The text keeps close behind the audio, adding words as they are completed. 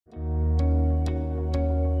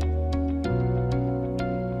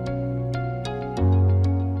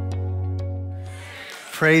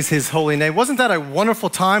Praise his holy name. Wasn't that a wonderful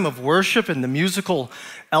time of worship and the musical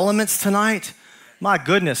elements tonight? My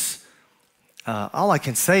goodness. All I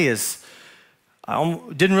can say is I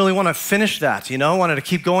didn't really want to finish that, wanted to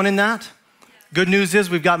keep going in that. Good news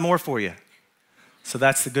is we've got more for you. So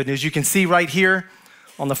that's the good news. You can see right here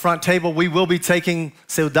on the front table, we will be taking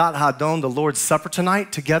Seudat Hadon, the Lord's Supper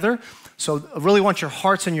tonight together. So I really want your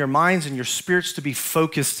hearts and your minds and your spirits to be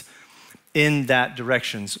focused in that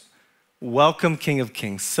direction. Welcome, King of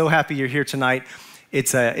Kings. So happy you're here tonight.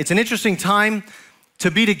 It's an interesting time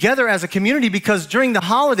to be together as a community because during the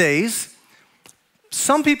holidays,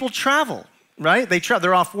 some people travel, right?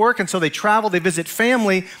 They're off work, and so they travel, they visit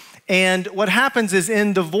family, and what happens is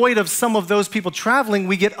in the void of some of those people traveling,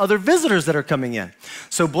 we get other visitors that are coming in.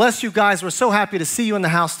 So bless you guys. We're so happy to see you in the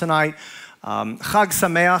house tonight. Chag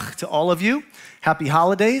Sameach to all of you. Happy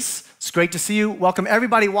holidays. It's great to see you. Welcome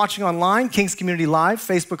everybody watching online, Kings Community Live,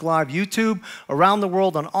 Facebook Live, YouTube, around the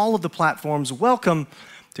world on all of the platforms. Welcome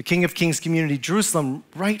to King of Kings Community Jerusalem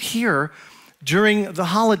right here during the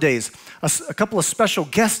holidays. A couple of special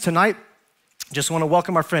guests tonight. Just want to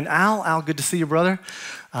welcome our friend Al. Al, good to see you, brother.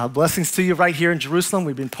 Blessings to you right here in Jerusalem.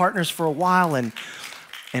 We've been partners for a while and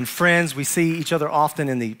friends. We see each other often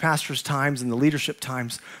in the pastor's times and the leadership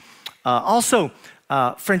times. Also,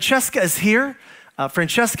 Francesca is here.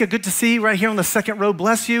 Francesca, good to see you right here on the second row.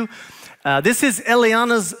 Bless you. This is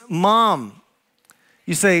Eliana's mom.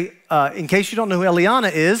 You say, in case you don't know who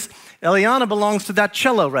Eliana is, Eliana belongs to that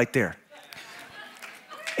cello right there.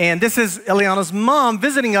 And this is Eliana's mom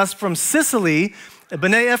visiting us from Sicily,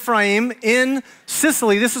 B'nai Ephraim in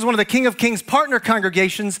Sicily. This is one of the King of Kings partner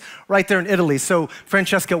congregations right there in Italy. So,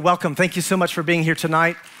 Francesca, welcome. Thank you so much for being here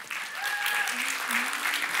tonight.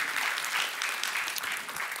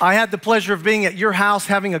 I had the pleasure of being at your house,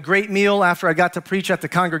 having a great meal after I got to preach at the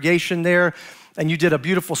congregation there, and you did a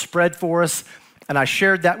beautiful spread for us, and I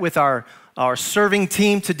shared that with our serving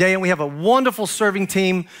team today, and we have a wonderful serving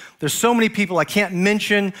team. There's so many people, I can't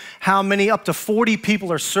mention how many, up to 40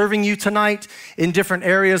 people are serving you tonight in different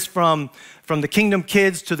areas from the Kingdom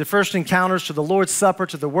Kids to the First Encounters to the Lord's Supper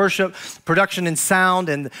to the worship, production and sound,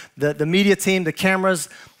 and the media team, the cameras.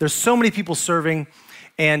 There's so many people serving,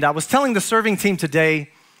 and I was telling the serving team today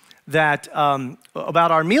that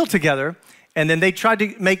about our meal together, and then they tried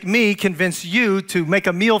to make me convince you to make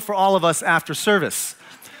a meal for all of us after service.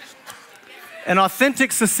 An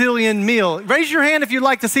authentic Sicilian meal. Raise your hand if you'd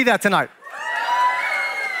like to see that tonight.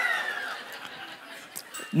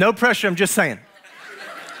 No pressure, I'm just saying.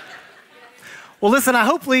 Well, listen,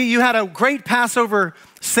 hopefully you had a great Passover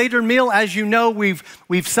Seder meal. As you know,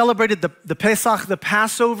 we've celebrated the Pesach, the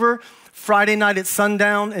Passover, Friday night at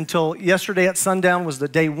sundown until yesterday at sundown was the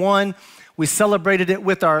day one. We celebrated it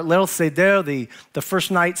with our Leil Seder, the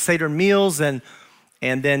first night Seder meals, and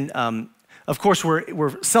then of course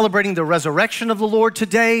we're celebrating the resurrection of the Lord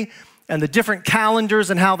today and the different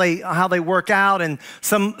calendars and how they work out. And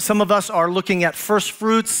some of us are looking at first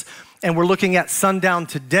fruits, and we're looking at sundown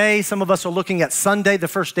today. Some of us are looking at Sunday, the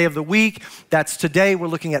first day of the week. That's today. We're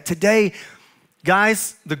looking at today.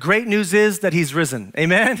 Guys, the great news is that he's risen.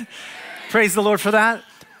 Amen. Praise the Lord for that.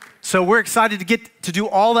 So we're excited to get to do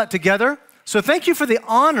all that together. So thank you for the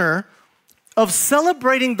honor of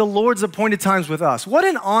celebrating the Lord's appointed times with us. What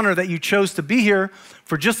an honor that you chose to be here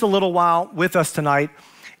for just a little while with us tonight.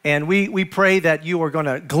 And we pray that you are going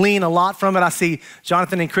to glean a lot from it. I see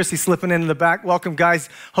Jonathan and Chrissy slipping in the back. Welcome, guys.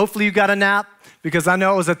 Hopefully you got a nap because I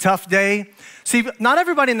know it was a tough day. See, not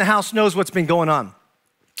everybody in the house knows what's been going on.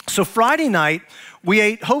 So Friday night, we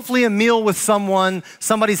ate hopefully a meal with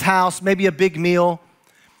somebody's house, maybe a big meal.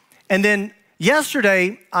 And then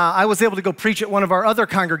yesterday, I was able to go preach at one of our other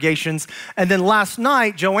congregations. And then last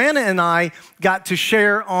night, Joanna and I got to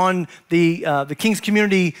share on the King's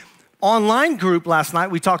Community online group last night.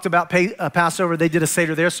 We talked about Passover. They did a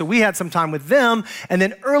Seder there, so we had some time with them. And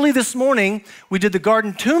then early this morning, we did the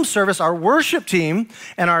Garden Tomb service. Our worship team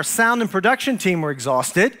and our sound and production team were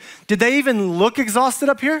exhausted. Did they even look exhausted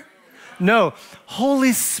up here? No.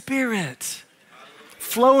 Holy Spirit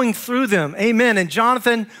flowing through them. Amen. And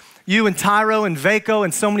Jonathan, you and Tyro and Vaco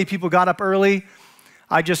and so many people got up early.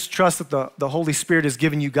 I just trust that the Holy Spirit has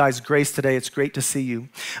given you guys grace today. It's great to see you.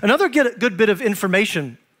 Another good bit of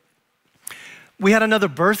information. We had another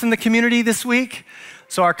birth in the community this week,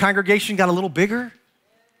 so our congregation got a little bigger.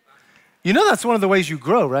 You know that's one of the ways you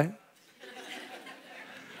grow, right?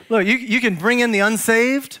 Look, you can bring in the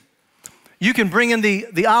unsaved, you can bring in the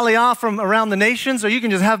aliyah from around the nations, or you can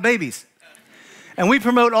just have babies. And we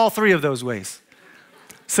promote all three of those ways.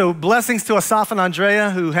 So blessings to Asaf and Andrea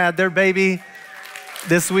who had their baby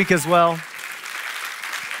this week as well.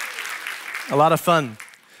 A lot of fun.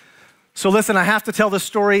 So listen, I have to tell this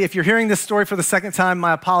story. If you're hearing this story for the second time,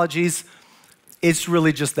 my apologies. It's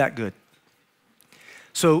really just that good.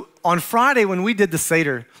 So on Friday when we did the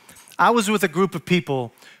Seder, I was with a group of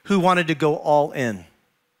people who wanted to go all in.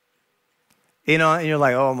 You know, and you're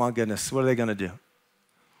like, oh my goodness, what are they gonna do?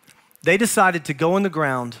 They decided to go in the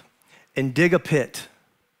ground and dig a pit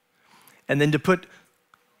and then to put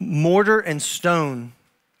mortar and stone,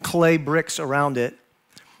 clay bricks around it,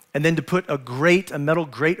 and then to put a metal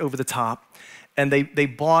grate over the top. And they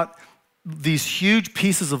bought these huge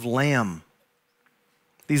pieces of lamb,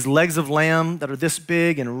 these legs of lamb that are this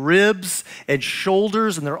big, and ribs and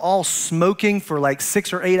shoulders, and they're all smoking for like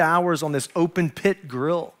 6 or 8 hours on this open pit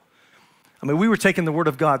grill. I mean, we were taking the word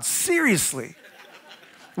of God seriously.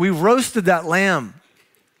 We roasted that lamb.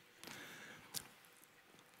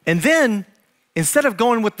 And then, instead of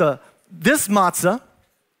going with this matzah,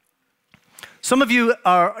 some of you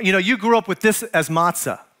you grew up with this as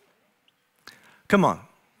matzah. Come on.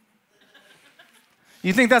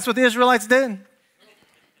 You think that's what the Israelites did?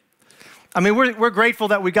 I mean, we're grateful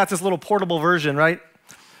that we got this little portable version, right?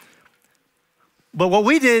 But what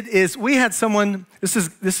we did is we had someone, this is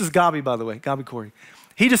Gabi, by the way, Gabi Corey.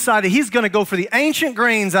 He decided he's gonna go for the ancient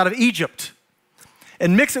grains out of Egypt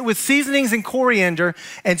and mix it with seasonings and coriander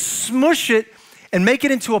and smush it and make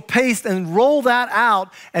it into a paste and roll that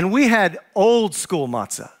out. And we had old school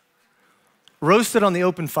matzah, roasted on the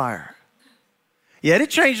open fire. Yeah, it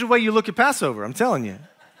changed the way you look at Passover, I'm telling you.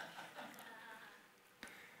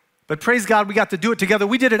 But praise God, we got to do it together.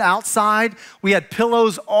 We did it outside. We had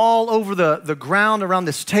pillows all over the ground around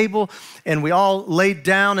this table, and we all laid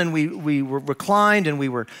down and we were reclined,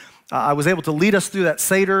 and I was able to lead us through that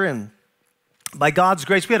Seder. And by God's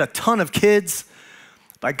grace, we had a ton of kids.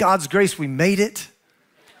 By God's grace, we made it.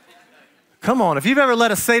 Come on, if you've ever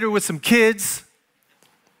led a Seder with some kids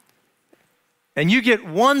and you get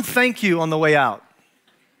one thank you on the way out,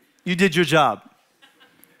 you did your job.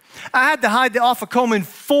 I had to hide the Afikoman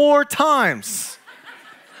 4 times.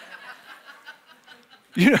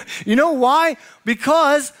 You know why?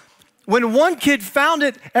 Because when one kid found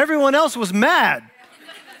it, everyone else was mad.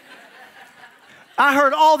 I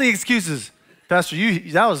heard all the excuses. Pastor,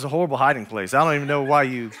 that was a horrible hiding place. I don't even know why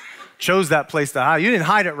you chose that place to hide. You didn't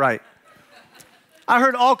hide it right. I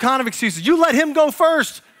heard all kind of excuses. You let him go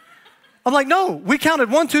first. I'm like, no, we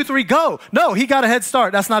counted 1, 2, 3, go. No, he got a head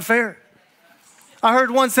start. That's not fair. I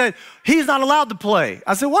heard one said, he's not allowed to play.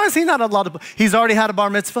 I said, why is he not allowed to play? He's already had a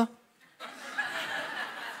bar mitzvah.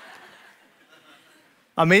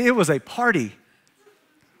 I mean, it was a party.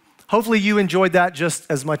 Hopefully you enjoyed that just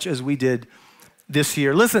as much as we did this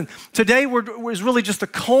year. Listen, today was really just a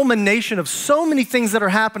culmination of so many things that are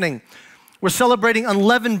happening. We're celebrating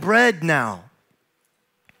unleavened bread now.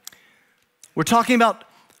 We're talking about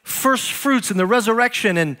first fruits and the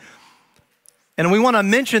resurrection, and we want to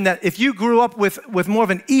mention that if you grew up with more of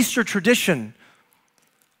an Easter tradition,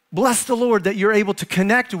 bless the Lord that you're able to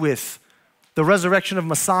connect with the resurrection of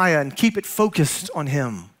Messiah and keep it focused on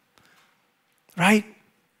him, right?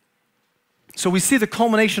 So we see the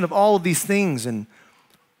culmination of all of these things and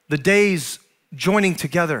the days joining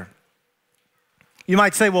together. You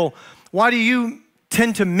might say, well, why do you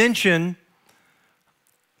tend to mention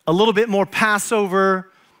a little bit more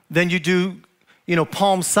Passover than you do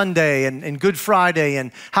Palm Sunday and Good Friday,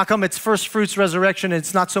 and how come it's first fruits resurrection and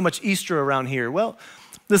it's not so much Easter around here? Well,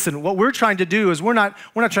 listen, what we're trying to do is we're not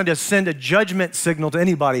trying to send a judgment signal to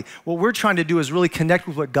anybody. What we're trying to do is really connect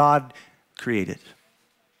with what God created,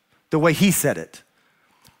 the way he said it.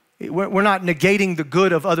 We're not negating the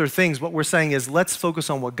good of other things. What we're saying is let's focus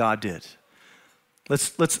on what God did.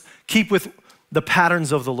 Let's keep with the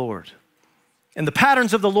patterns of the Lord. And the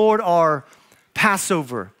patterns of the Lord are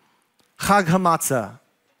Passover, Chag HaMatzah,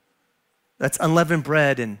 that's unleavened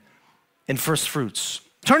bread and first fruits.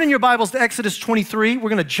 Turn in your Bibles to Exodus 23.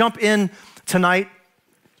 We're gonna jump in tonight.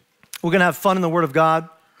 We're gonna have fun in the Word of God.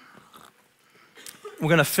 We're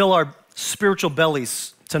gonna fill our spiritual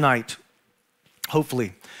bellies tonight,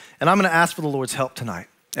 hopefully. And I'm gonna ask for the Lord's help tonight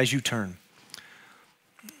as you turn.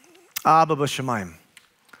 Abba b'shamayim,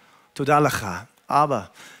 toda lecha.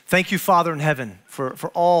 Abba, thank you, Father in heaven,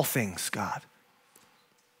 for all things, God.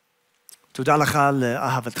 Thank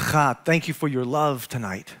you for your love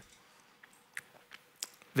tonight.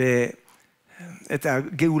 And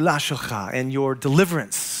your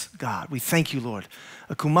deliverance, God. We thank you, Lord.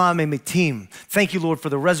 Thank you, Lord, for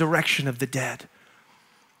the resurrection of the dead.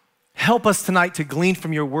 Help us tonight to glean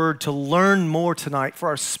from your word, to learn more tonight, for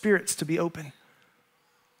our spirits to be open.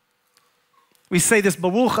 We say this,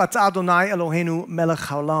 Baruch atah Adonai Eloheinu melech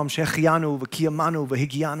haolam shechianu v'kiyamanu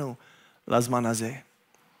v'higianu lazman hazeh.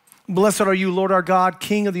 Blessed are you, Lord our God,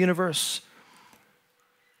 King of the universe,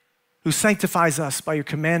 who sanctifies us by your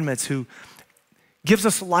commandments, who gives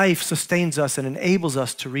us life, sustains us, and enables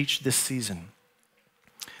us to reach this season.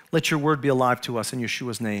 Let your word be alive to us in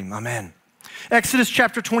Yeshua's name. Amen. Exodus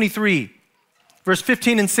chapter 23, verse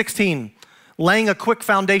 15 and 16, laying a quick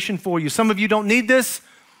foundation for you. Some of you don't need this,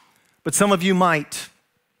 but some of you might.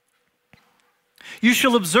 You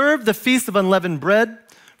shall observe the feast of unleavened bread.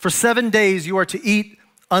 For 7 days you are to eat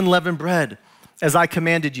unleavened bread, as I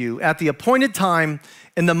commanded you, at the appointed time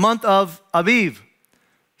in the month of Aviv.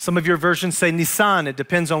 Some of your versions say Nisan. It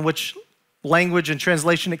depends on which language and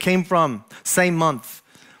translation it came from. Same month.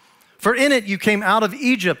 For in it you came out of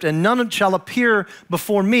Egypt, and none shall appear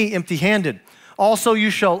before me empty-handed. Also you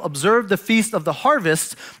shall observe the feast of the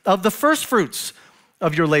harvest of the firstfruits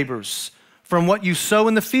of your labors, from what you sow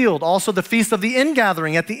in the field. Also the feast of the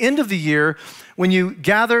ingathering at the end of the year, when you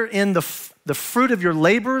gather in the fruit of your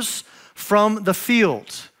labors from the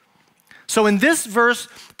field. So in this verse,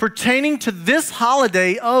 pertaining to this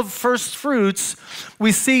holiday of first fruits,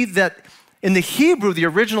 we see that in the Hebrew, the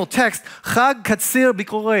original text, Chag Katsir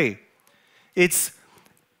Bikorei,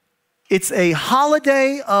 it's a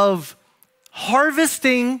holiday of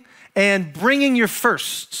harvesting and bringing your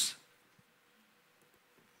firsts.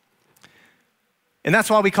 And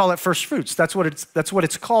that's why we call it first fruits. That's what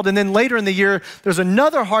it's called. And then later in the year, there's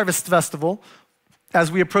another harvest festival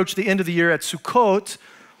as we approach the end of the year at Sukkot,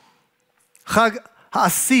 Chag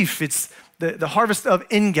HaAsif. It's the harvest of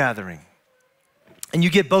ingathering. And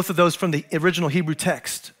you get both of those from the original Hebrew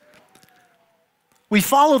text. We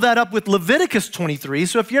follow that up with Leviticus 23.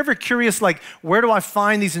 So if you're ever curious, like, where do I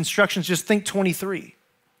find these instructions? Just think 23.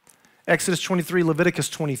 Exodus 23, Leviticus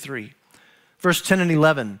 23. Verse 10 and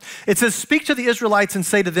 11. It says, speak to the Israelites and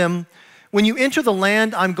say to them, when you enter the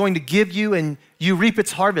land I'm going to give you and you reap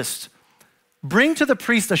its harvest, bring to the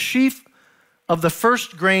priest a sheaf of the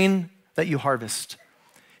first grain that you harvest.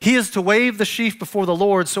 He is to wave the sheaf before the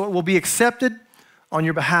Lord, so it will be accepted on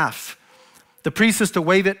your behalf. The priest is to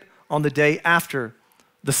wave it on the day after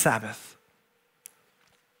the Sabbath.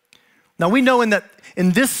 Now we know in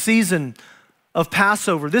this season of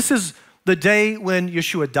Passover, this is the day when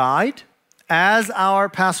Yeshua died as our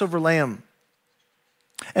Passover lamb.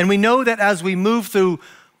 And we know that as we move through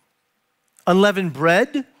unleavened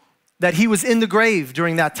bread, that he was in the grave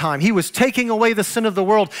during that time. He was taking away the sin of the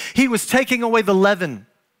world. He was taking away the leaven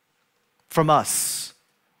from us.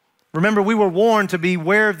 Remember, we were warned to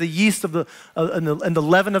beware of the yeast of and the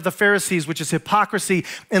leaven of the Pharisees, which is hypocrisy.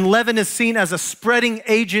 And leaven is seen as a spreading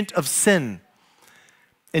agent of sin.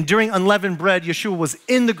 And during unleavened bread, Yeshua was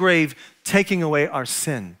in the grave taking away our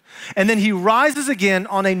sin. And then he rises again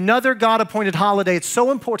on another God-appointed holiday. It's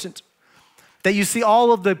so important that you see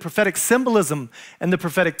all of the prophetic symbolism and the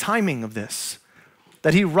prophetic timing of this,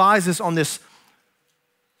 that he rises on this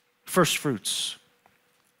first fruits.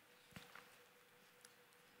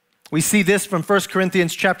 We see this from 1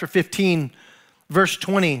 Corinthians chapter 15, verse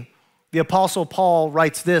 20. The Apostle Paul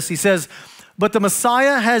writes this. He says, but the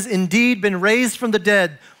Messiah has indeed been raised from the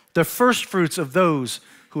dead, the first fruits of those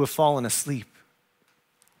who have fallen asleep.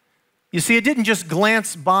 You see, it didn't just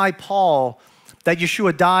glance by Paul that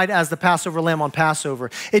Yeshua died as the Passover lamb on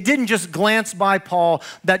Passover. It didn't just glance by Paul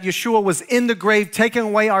that Yeshua was in the grave taking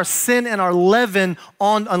away our sin and our leaven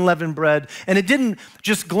on unleavened bread. And it didn't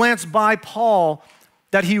just glance by Paul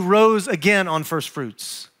that he rose again on first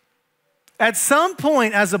fruits. At some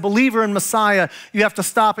point as a believer in Messiah, you have to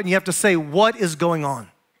stop and you have to say, what is going on?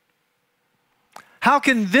 How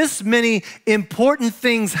can this many important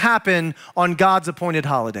things happen on God's appointed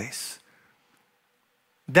holidays?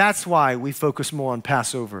 That's why we focus more on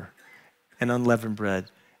Passover and unleavened bread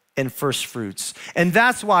and first fruits. And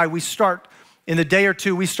that's why we start, in a day or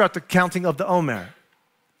two, we start the counting of the Omer.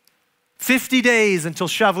 50 days until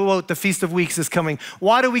Shavuot, the Feast of Weeks, is coming.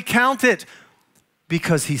 Why do we count it?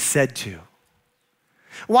 Because he said to.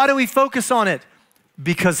 Why do we focus on it?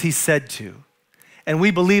 Because he said to. And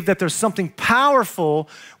we believe that there's something powerful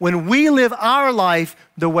when we live our life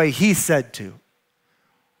the way he said to.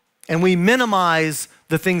 And we minimize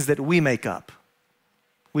the things that we make up.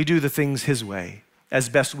 We do the things his way as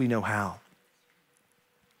best we know how.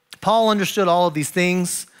 Paul understood all of these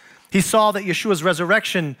things. He saw that Yeshua's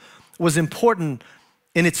resurrection was important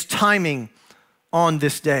in its timing on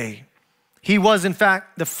this day. He was, in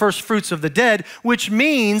fact, the first fruits of the dead, which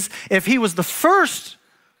means if he was the first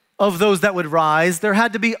of those that would rise, there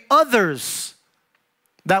had to be others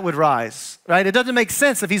that would rise, right? It doesn't make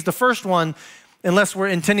sense if he's the first one unless we're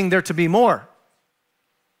intending there to be more.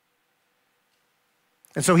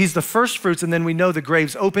 And so he's the first fruits, and then we know the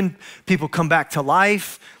grave's open, people come back to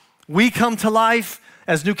life, we come to life,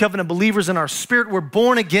 as New Covenant believers in our spirit. We're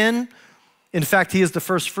born again. In fact, he is the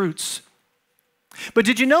first fruits. But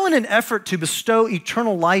did you know, in an effort to bestow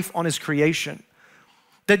eternal life on his creation,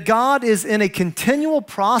 that God is in a continual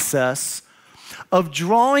process of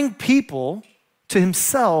drawing people to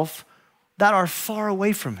himself that are far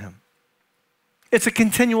away from him? It's a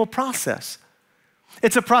continual process.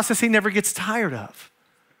 It's a process he never gets tired of.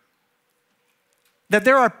 That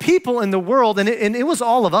there are people in the world, and it was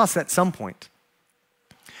all of us at some point.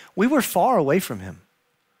 We were far away from him.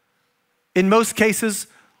 In most cases,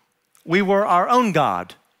 we were our own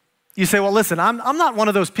God. You say, well, listen, I'm not one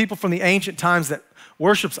of those people from the ancient times that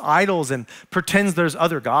worships idols and pretends there's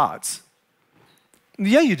other gods.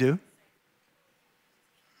 Yeah, you do.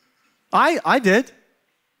 I did.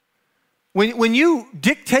 When you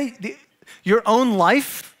dictate your own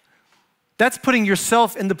life, that's putting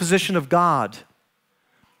yourself in the position of God.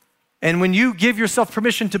 And when you give yourself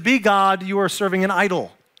permission to be God, you are serving an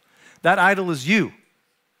idol. That idol is you.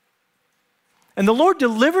 And the Lord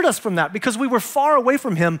delivered us from that because we were far away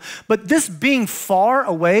from him. But this being far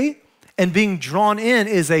away and being drawn in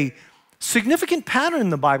is a significant pattern in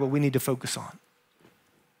the Bible we need to focus on.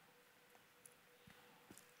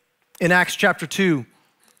 In Acts chapter 2,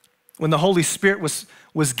 when the Holy Spirit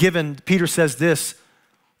was given, Peter says this,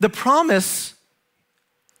 the promise,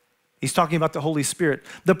 he's talking about the Holy Spirit,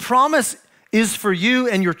 the promise is for you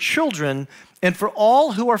and your children and for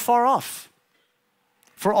all who are far off,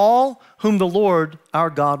 for all whom the Lord our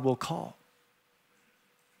God will call.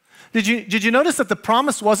 Did you notice that the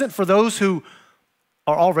promise wasn't for those who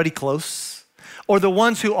are already close, or the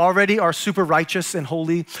ones who already are super righteous and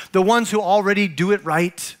holy, the ones who already do it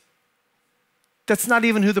right? That's not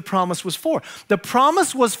even who the promise was for. The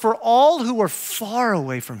promise was for all who are far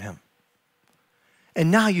away from him.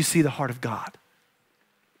 And now you see the heart of God.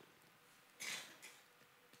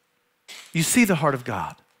 You see the heart of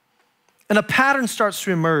God. And a pattern starts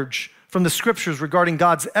to emerge from the scriptures regarding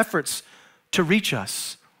God's efforts to reach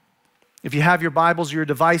us. If you have your Bibles or your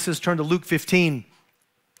devices, turn to Luke 15,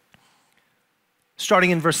 starting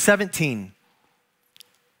in verse 17.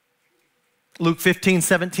 Luke 15,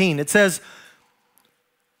 17. It says,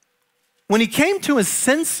 when he came to his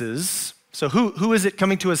senses, so who is it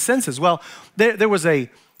coming to his senses? Well, there was a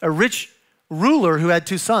rich ruler who had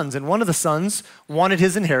two sons, and one of the sons wanted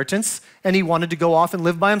his inheritance, and he wanted to go off and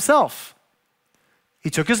live by himself. He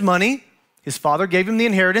took his money, his father gave him the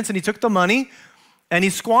inheritance, and he took the money, and he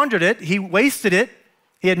squandered it, he wasted it,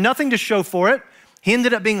 he had nothing to show for it, he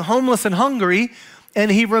ended up being homeless and hungry,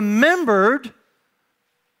 and he remembered,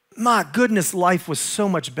 my goodness, life was so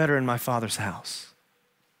much better in my father's house.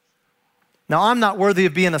 Now, I'm not worthy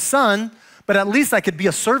of being a son, but at least I could be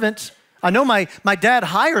a servant. I know my dad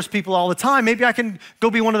hires people all the time. Maybe I can go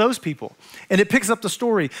be one of those people. And it picks up the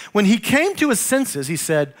story. When he came to his senses, he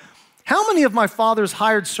said, how many of my father's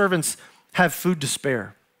hired servants have food to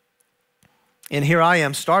spare? And here I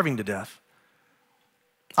am starving to death.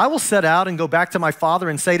 I will set out and go back to my father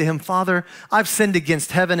and say to him, Father, I've sinned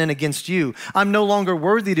against heaven and against you. I'm no longer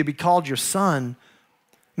worthy to be called your son.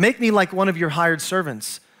 Make me like one of your hired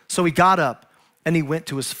servants. So he got up and he went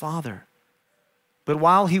to his father. But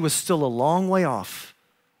while he was still a long way off,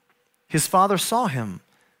 his father saw him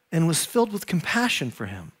and was filled with compassion for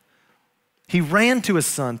him. He ran to his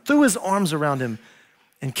son, threw his arms around him,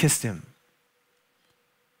 and kissed him.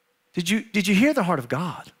 Did you hear the heart of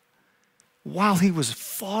God? While he was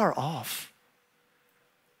far off.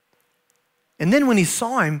 And then when he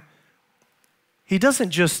saw him, he doesn't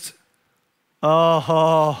just,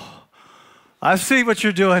 oh, I see what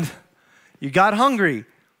you're doing. You got hungry.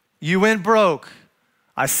 You went broke.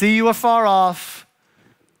 I see you afar off.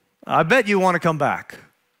 I bet you want to come back.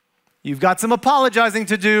 You've got some apologizing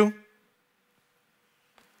to do.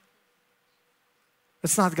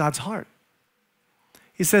 That's not God's heart.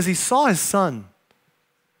 He says he saw his son,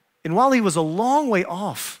 and while he was a long way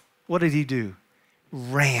off, what did he do?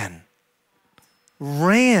 Ran.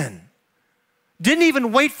 Didn't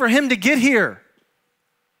even wait for him to get here.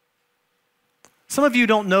 Some of you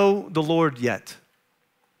don't know the Lord yet.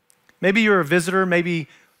 Maybe you're a visitor, maybe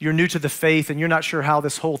you're new to the faith and you're not sure how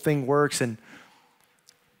this whole thing works, and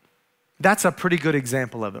that's a pretty good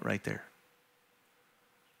example of it right there.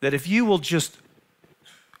 That if you will just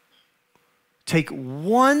take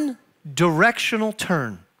one directional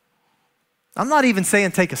turn, I'm not even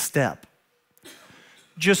saying take a step,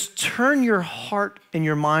 just turn your heart and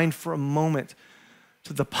your mind for a moment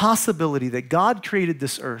to the possibility that God created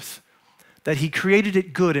this earth, that he created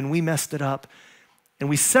it good and we messed it up, and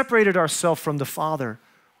we separated ourselves from the Father,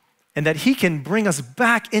 and that he can bring us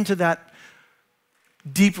back into that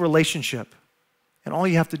deep relationship And all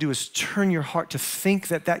you have to do is turn your heart to think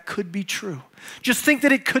that that could be true. Just think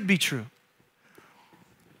that it could be true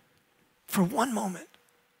for one moment.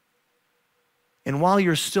 And while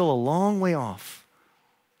you're still a long way off,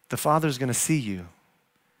 the Father's going to see you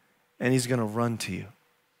and he's going to run to you.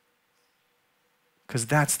 Because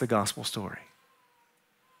that's the gospel story.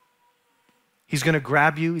 He's going to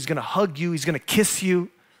grab you, he's going to hug you, he's going to kiss you.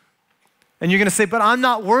 And you're going to say, but I'm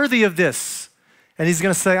not worthy of this. And he's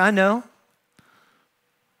going to say, I know.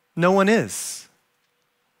 No one is.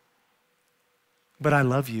 But I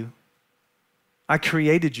love you. I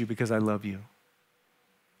created you because I love you.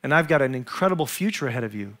 And I've got an incredible future ahead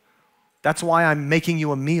of you. That's why I'm making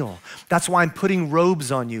you a meal. That's why I'm putting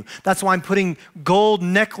robes on you. That's why I'm putting gold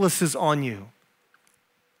necklaces on you.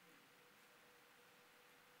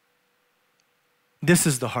 This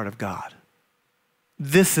is the heart of God.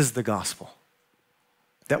 This is the gospel.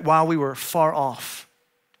 That while we were far off.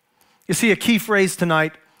 You see, a key phrase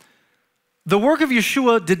tonight, the work of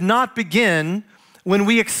Yeshua did not begin when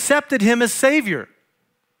we accepted him as Savior.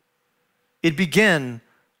 It began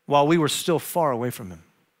while we were still far away from him.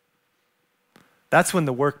 That's when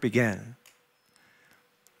the work began.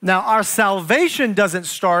 Now, our salvation doesn't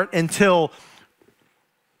start until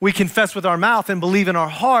we confess with our mouth and believe in our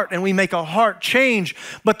heart and we make our heart change.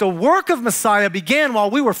 But the work of Messiah began while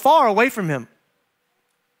we were far away from him.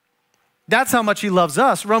 That's how much he loves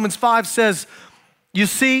us. Romans 5 says, you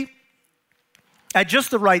see, at just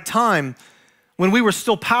the right time, when we were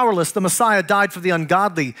still powerless, the Messiah died for the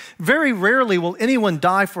ungodly. Very rarely will anyone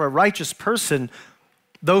die for a righteous person,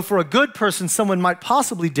 though for a good person, someone might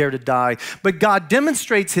possibly dare to die. But God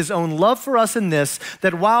demonstrates his own love for us in this,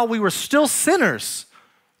 that while we were still sinners,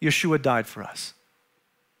 Yeshua died for us.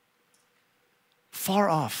 Far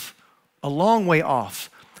off, a long way off,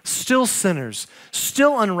 still sinners,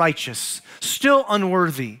 still unrighteous, still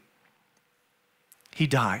unworthy. He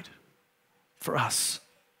died for us.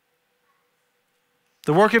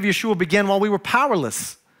 The work of Yeshua began while we were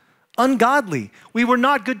powerless, ungodly. We were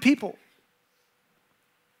not good people.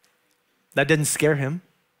 That didn't scare him.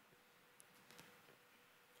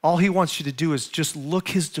 All he wants you to do is just look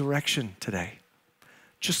his direction today.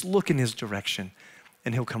 Just look in his direction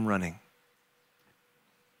and he'll come running.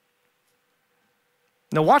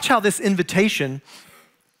 Now watch how this invitation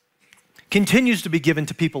continues to be given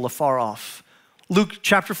to people afar off. Luke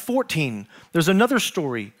chapter 14, there's another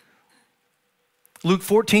story. Luke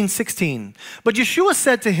 14:16. But Yeshua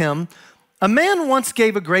said to him, a man once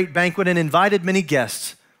gave a great banquet and invited many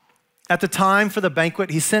guests. At the time for the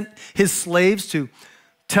banquet, he sent his slaves to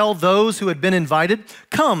tell those who had been invited,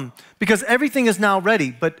 come, because everything is now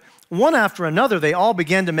ready. But one after another, they all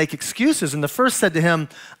began to make excuses. And the first said to him,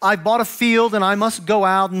 I bought a field and I must go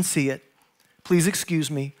out and see it. Please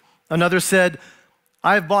excuse me. Another said,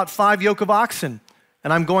 I have bought 5 yoke of oxen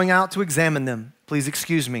and I'm going out to examine them. Please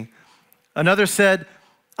excuse me. Another said,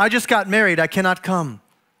 I just got married, I cannot come.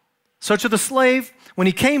 So to the slave, when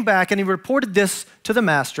he came back and he reported this to the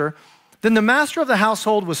master, then the master of the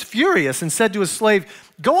household was furious and said to his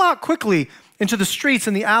slave, go out quickly into the streets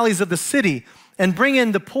and the alleys of the city and bring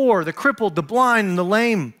in the poor, the crippled, the blind, and the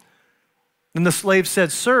lame. Then the slave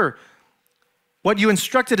said, sir, what you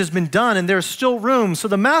instructed has been done, and there's still room. So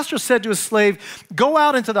the master said to his slave, go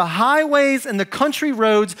out into the highways and the country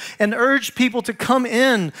roads and urge people to come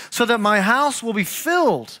in so that my house will be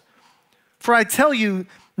filled. For I tell you,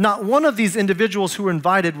 not one of these individuals who were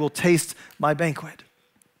invited will taste my banquet.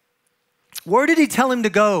 Where did he tell him to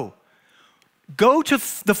go? Go to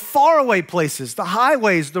the faraway places, the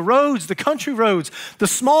highways, the roads, the country roads, the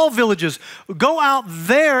small villages. Go out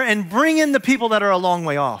there and bring in the people that are a long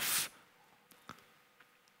way off.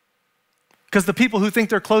 Because the people who think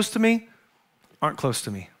they're close to me aren't close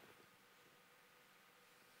to me.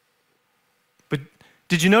 But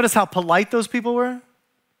did you notice how polite those people were?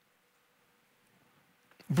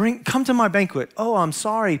 Come to my banquet. Oh, I'm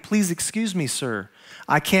sorry. Please excuse me, sir.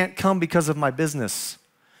 I can't come because of my business.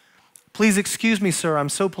 Please excuse me, sir. I'm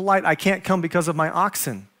so polite. I can't come because of my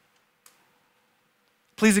oxen.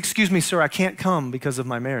 Please excuse me, sir. I can't come because of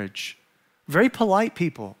my marriage. Very polite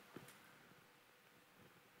people.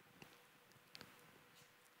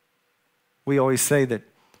 We always say that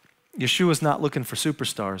Yeshua's not looking for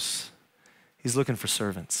superstars. He's looking for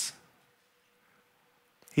servants.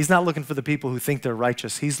 He's not looking for the people who think they're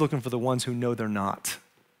righteous. He's looking for the ones who know they're not.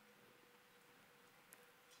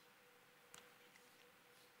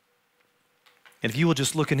 And if you will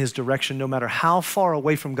just look in his direction, no matter how far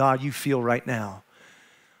away from God you feel right now,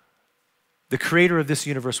 the creator of this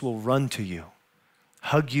universe will run to you,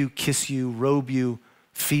 hug you, kiss you, robe you,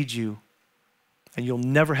 feed you, and you'll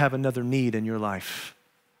never have another need in your life.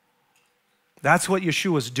 That's what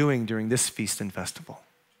Yeshua is doing during this feast and festival.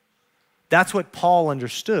 That's what Paul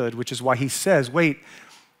understood, which is why he says, wait,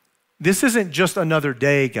 this isn't just another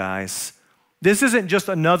day, guys. This isn't just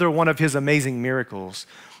another one of his amazing miracles.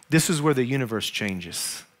 This is where the universe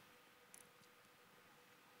changes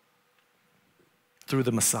through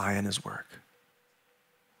the Messiah and his work.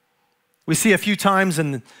 We see a few times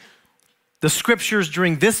in the scriptures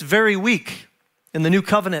during this very week in the New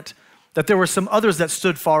Covenant that there were some others that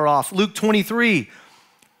stood far off. Luke 23,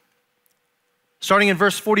 starting in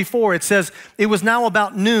verse 44, it says, "It was now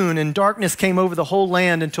about noon, and darkness came over the whole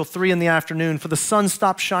land until 3 p.m, for the sun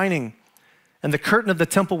stopped shining, and the curtain of the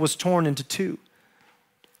temple was torn into two.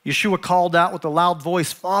 Yeshua called out with a loud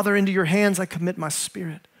voice, 'Father, into your hands I commit my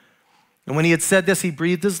spirit.' And when he had said this, he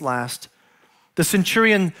breathed his last. The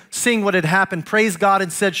centurion, seeing what had happened, praised God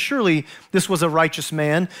and said, 'Surely this was a righteous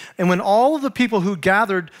man.' And when all of the people who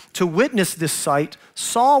gathered to witness this sight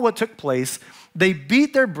saw what took place, they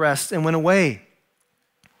beat their breasts and went away.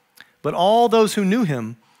 But all those who knew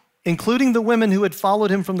him, including the women who had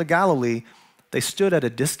followed him from the Galilee, they stood at a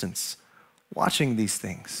distance, watching these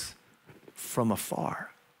things from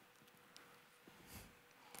afar."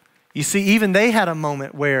 You see, even they had a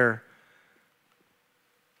moment where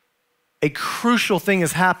a crucial thing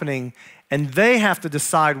is happening, and they have to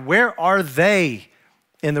decide, where are they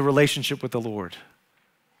in the relationship with the Lord?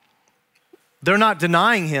 They're not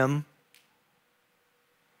denying him,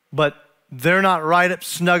 but they're not right up,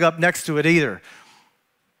 snug up next to it either.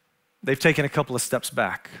 They've taken a couple of steps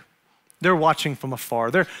back. They're watching from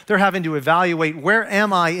afar. They're having to evaluate, where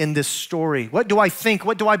am I in this story? What do I think?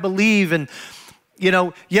 What do I believe? And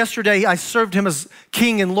yesterday I served him as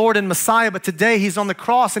King and Lord and Messiah, but today he's on the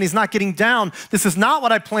cross and he's not getting down. This is not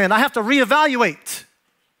what I planned. I have to reevaluate.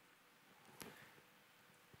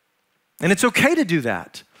 And it's okay to do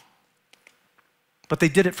that. But they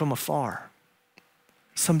did it from afar,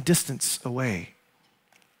 some distance away.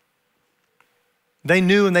 They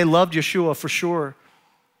knew and they loved Yeshua for sure,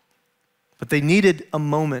 but they needed a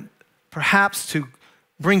moment, perhaps to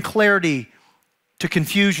bring clarity to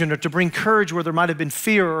confusion or to bring courage where there might have been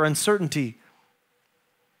fear or uncertainty.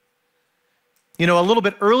 A little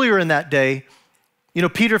bit earlier in that day,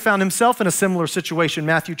 Peter found himself in a similar situation,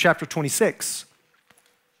 Matthew chapter 26.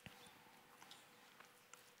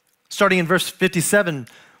 Starting in verse 57,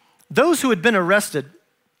 those who had arrested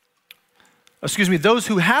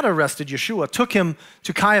Yeshua took him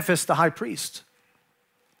to Caiaphas the high priest,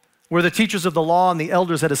 where the teachers of the law and the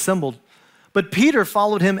elders had assembled. But Peter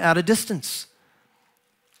followed him at a distance,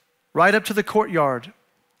 right up to the courtyard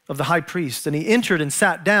of the high priest. And he entered and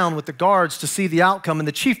sat down with the guards to see the outcome. And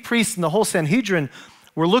the chief priests and the whole Sanhedrin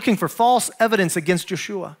were looking for false evidence against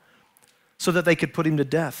Yeshua so that they could put him to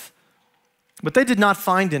death. But they did not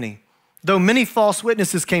find any, though many false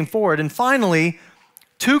witnesses came forward. And finally,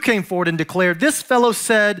 2 came forward and declared, "This fellow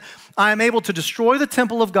said, I am able to destroy the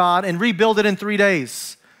temple of God and rebuild it in 3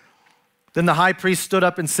 days." Then the high priest stood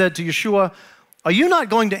up and said to Yeshua, "Are you not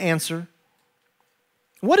going to answer?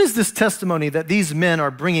 What is this testimony that these men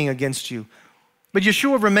are bringing against you?" But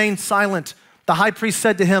Yeshua remained silent. The high priest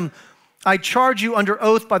said to him, "I charge you under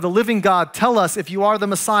oath by the living God. Tell us if you are the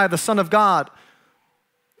Messiah, the Son of God."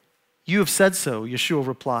 "You have said so," Yeshua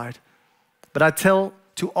replied. "But I tell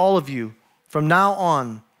to all of you, from now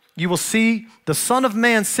on, you will see the Son of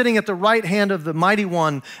Man sitting at the right hand of the Mighty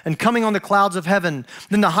One and coming on the clouds of heaven."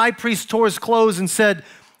 Then the high priest tore his clothes and said,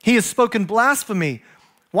 "He has spoken blasphemy.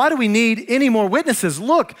 Why do we need any more witnesses?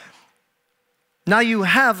 Look, now you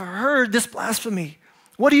have heard this blasphemy.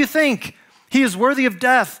 What do you think? He is worthy of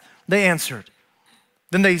death," they answered.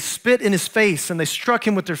 Then they spit in his face and they struck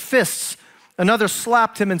him with their fists. Another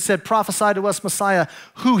slapped him and said, "Prophesy to us, Messiah,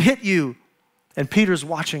 who hit you?" And Peter's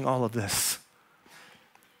watching all of this.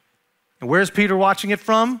 And where's Peter watching it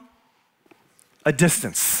from? A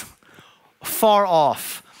distance, far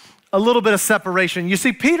off, a little bit of separation. You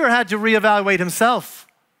see, Peter had to reevaluate himself.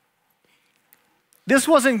 This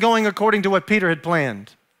wasn't going according to what Peter had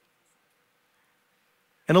planned.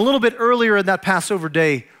 And a little bit earlier in that Passover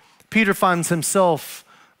day, Peter finds himself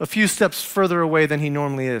a few steps further away than he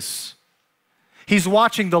normally is. He's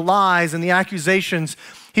watching the lies and the accusations.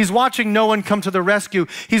 He's watching no one come to the rescue.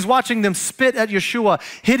 He's watching them spit at Yeshua,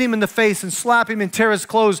 hit him in the face and slap him and tear his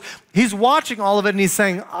clothes. He's watching all of it and he's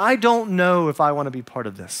saying, "I don't know if I want to be part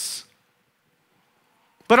of this."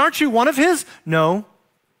 "But aren't you one of his?" "No."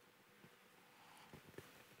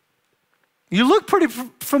 "You look pretty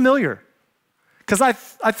familiar, because I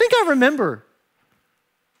think I remember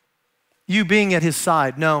you being at his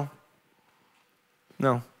side." No,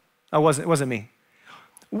 it wasn't me."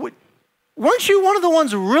 "Weren't you one of the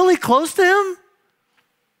ones really close to him?"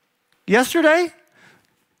 Yesterday?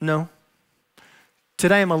 No.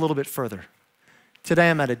 Today I'm a little bit further. Today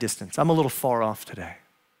I'm at a distance. I'm a little far off today.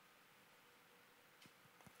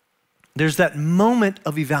 There's that moment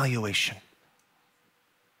of evaluation.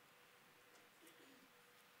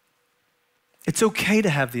 It's okay to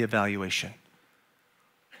have the evaluation.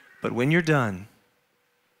 But when you're done,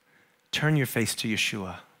 turn your face to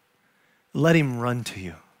Yeshua. Let him run to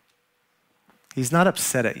you. He's not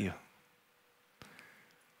upset at you.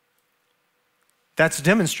 That's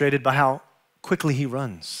demonstrated by how quickly he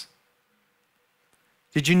runs.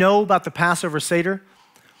 Did you know about the Passover Seder?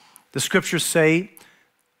 The scriptures say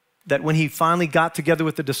that when he finally got together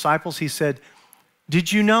with the disciples, he said,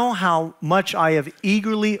 "Did you know how much I have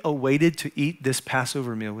eagerly awaited to eat this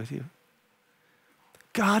Passover meal with you?"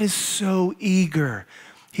 God is so eager.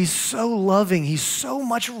 He's so loving. He's so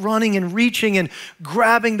much running and reaching and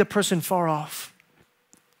grabbing the person far off.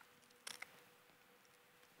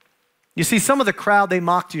 You see, some of the crowd, they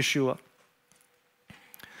mocked Yeshua.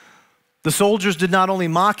 The soldiers did not only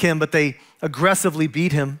mock him, but they aggressively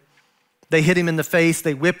beat him. They hit him in the face.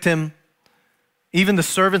 They whipped him. Even the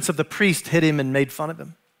servants of the priest hit him and made fun of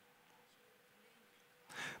him.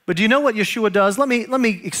 But do you know what Yeshua does? Let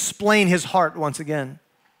me explain his heart once again.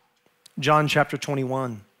 John chapter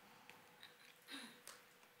 21.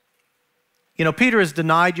 You know, Peter has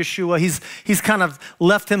denied Yeshua. He's kind of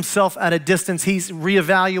left himself at a distance. He's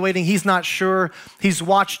reevaluating. He's not sure. He's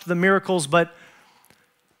watched the miracles, but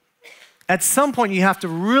at some point you have to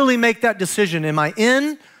really make that decision. Am I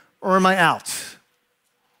in or am I out?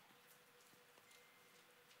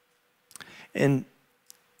 And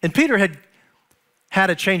Peter had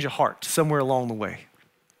a change of heart somewhere along the way.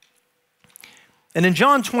 And in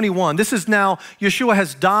John 21, this is now, Yeshua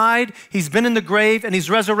has died, he's been in the grave, and he's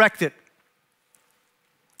resurrected.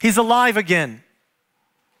 He's alive again.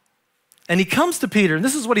 And he comes to Peter, and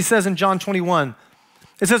this is what he says in John 21.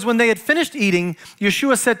 It says, when they had finished eating,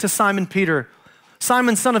 Yeshua said to Simon Peter,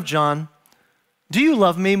 "Simon, son of John, do you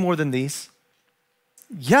love me more than these?"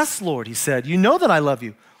 "Yes, Lord," he said, "you know that I love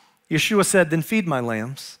you." Yeshua said, "Then feed my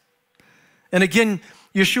lambs." And again,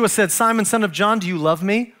 Yeshua said, "Simon, son of John, do you love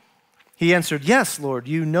me?" He answered, "Yes, Lord,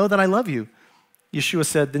 you know that I love you." Yeshua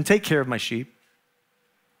said, "Then take care of my sheep."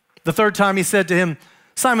 The third time he said to him,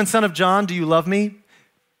 "Simon, son of John, do you love me?"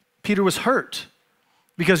 Peter was hurt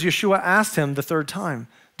because Yeshua asked him the third time,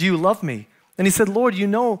 "Do you love me?" And he said, "Lord, you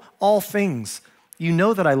know all things. You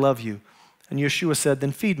know that I love you." And Yeshua said,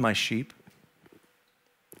 "Then feed my sheep."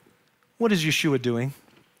 What is Yeshua doing?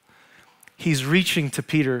 He's reaching to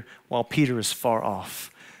Peter while Peter is far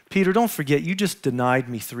off. "Peter, don't forget, you just denied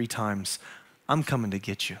me 3 times. I'm coming to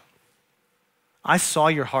get you. I saw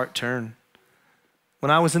your heart turn.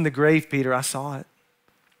 When I was in the grave, Peter, I saw it.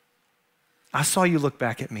 I saw you look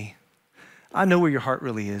back at me. I know where your heart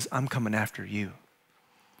really is. I'm coming after you."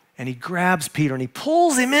 And he grabs Peter and he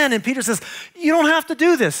pulls him in, and Peter says, "You don't have to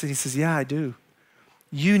do this." And he says, "Yeah, I do.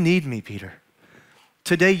 You need me, Peter.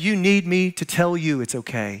 Today you need me to tell you it's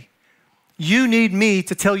okay. You need me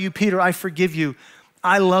to tell you, Peter, I forgive you.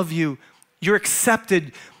 I love you. You're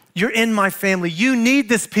accepted. You're in my family. You need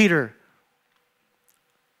this, Peter.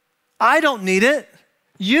 I don't need it.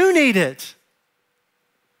 You need it."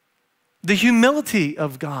 The humility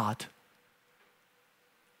of God.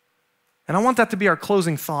 And I want that to be our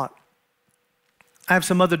closing thought. I have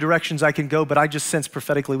some other directions I can go, but I just sense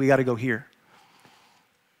prophetically we got to go here.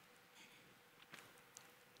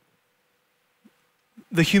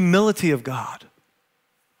 The humility of God.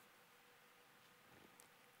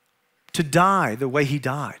 To die the way he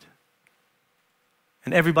died,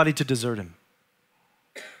 and everybody to desert him.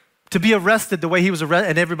 To be arrested the way he was arrested,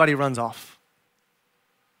 and everybody runs off.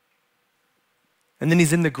 And then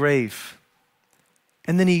he's in the grave.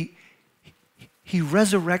 And then he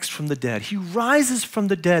resurrects from the dead. He rises from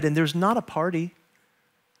the dead, and there's not a party.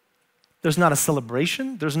 There's not a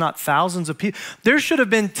celebration. There's not thousands of people. There should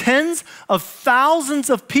have been tens of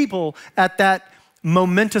thousands of people at that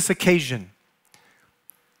momentous occasion.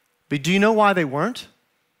 But do you know why they weren't?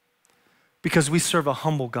 Because we serve a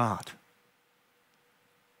humble God.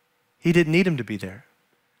 He didn't need him to be there.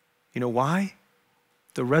 You know why?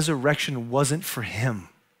 The resurrection wasn't for him.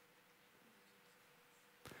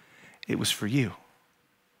 It was for you.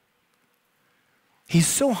 He's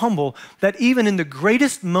so humble that even in the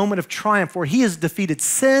greatest moment of triumph where he has defeated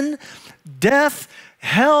sin, death,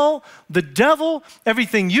 hell, the devil,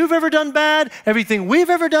 everything you've ever done bad, everything we've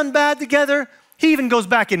ever done bad together, he even goes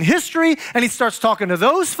back in history and he starts talking to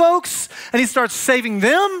those folks and he starts saving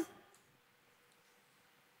them.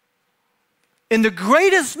 In the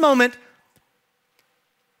greatest moment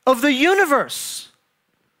of the universe,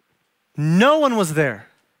 no one was there.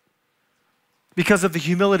 because of the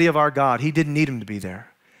humility of our God. He didn't need him to be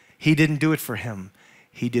there. He didn't do it for him.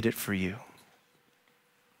 He did it for you.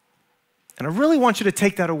 And I really want you to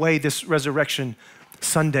take that away this Resurrection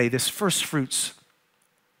Sunday, this first fruits.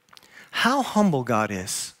 How humble God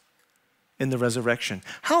is in the resurrection.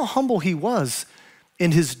 How humble he was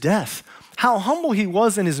in his death. How humble he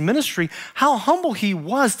was in his ministry. How humble he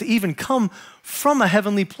was to even come from a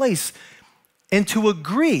heavenly place and to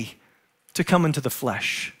agree to come into the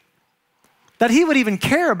flesh. That he would even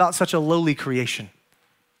care about such a lowly creation.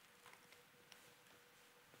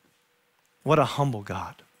 What a humble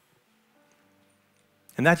God.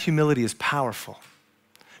 And that humility is powerful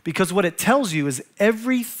because what it tells you is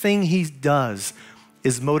everything he does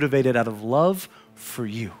is motivated out of love for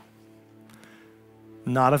you,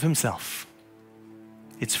 not of himself.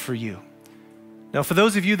 It's for you. Now, for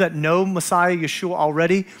those of you that know Messiah Yeshua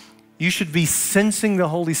already, you should be sensing the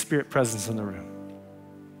Holy Spirit presence in the room.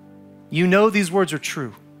 You know these words are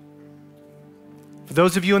true. For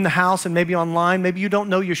those of you in the house and maybe online, maybe you don't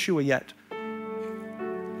know Yeshua yet.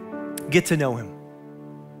 Get to know him.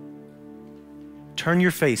 Turn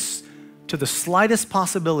your face to the slightest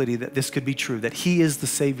possibility that this could be true, that he is the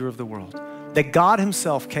Savior of the world, that God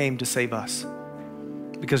himself came to save us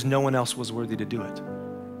because no one else was worthy to do it,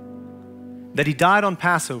 that he died on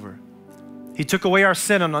Passover. He took away our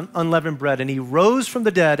sin on unleavened bread, and he rose from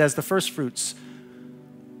the dead as the first fruits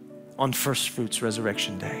on first fruits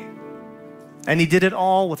resurrection day. And he did it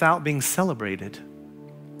all without being celebrated,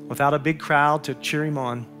 without a big crowd to cheer him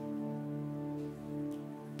on,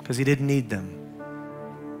 because he didn't need them.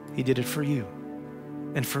 He did it for you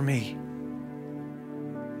and for me.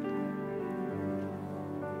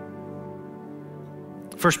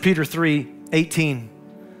 First Peter 3:18.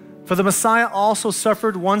 For the Messiah also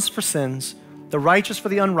suffered once for sins, the righteous for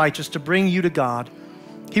the unrighteous, to bring you to God.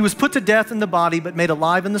 He was put to death in the body, but made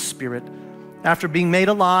alive in the spirit. After being made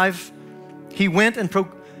alive, he went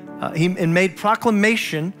and made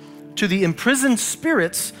proclamation to the imprisoned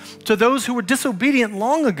spirits, to those who were disobedient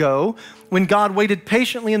long ago, when God waited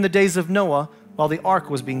patiently in the days of Noah while the ark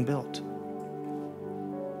was being built.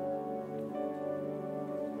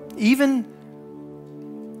 Even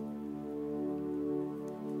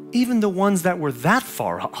the ones that were that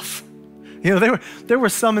far off. You know, there were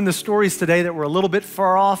some in the stories today that were a little bit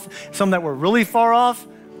far off, some that were really far off.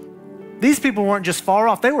 These people weren't just far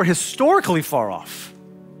off, they were historically far off.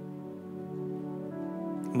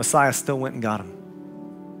 Messiah still went and got them,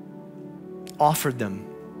 offered them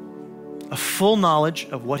a full knowledge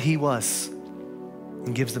of what he was,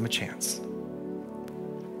 and gives them a chance.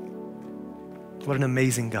 What an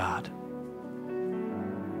amazing God.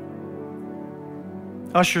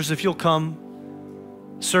 Ushers, if you'll come,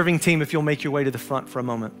 serving team, if you'll make your way to the front for a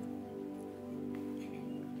moment.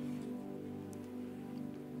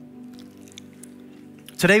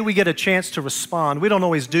 Today we get a chance to respond. We don't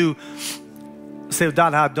always do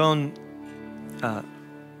Seudat Hadon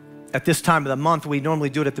at this time of the month. We normally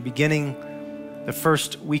do it at the beginning, the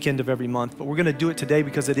first weekend of every month, but we're going to do it today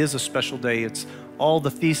because it is a special day. It's all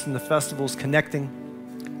the feasts and the festivals connecting.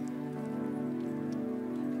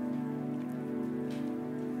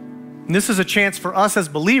 And this is a chance for us as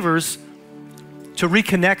believers to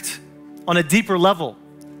reconnect on a deeper level.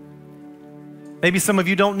 Maybe some of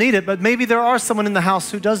you don't need it, but maybe there are someone in the house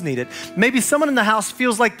who does need it. Maybe someone in the house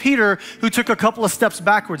feels like Peter, who took a couple of steps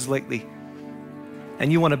backwards lately.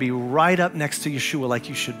 And you want to be right up next to Yeshua like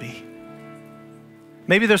you should be.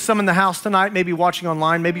 Maybe there's some in the house tonight, maybe watching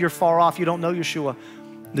online, maybe you're far off, you don't know Yeshua.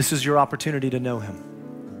 This is your opportunity to know him.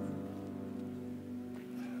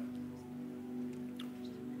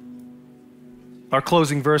 Our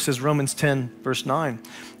closing verse is Romans 10, verse 9.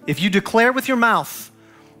 If you declare with your mouth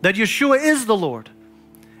that Yeshua is the Lord,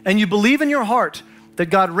 and you believe in your heart that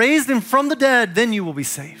God raised him from the dead, then you will be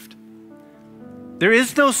saved. There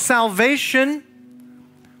is no salvation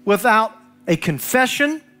without a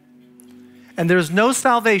confession, and there is no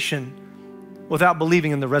salvation without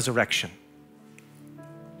believing in the resurrection.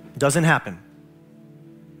 It doesn't happen.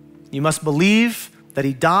 You must believe that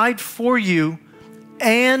he died for you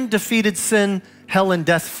and defeated sin, hell, and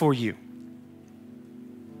death for you.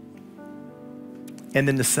 And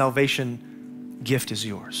then the salvation gift is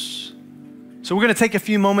yours. So we're going to take a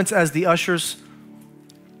few moments as the ushers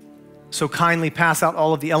so kindly pass out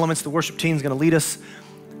all of the elements. The worship team is going to lead us.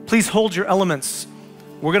 Please hold your elements.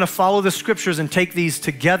 We're going to follow the scriptures and take these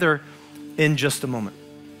together in just a moment.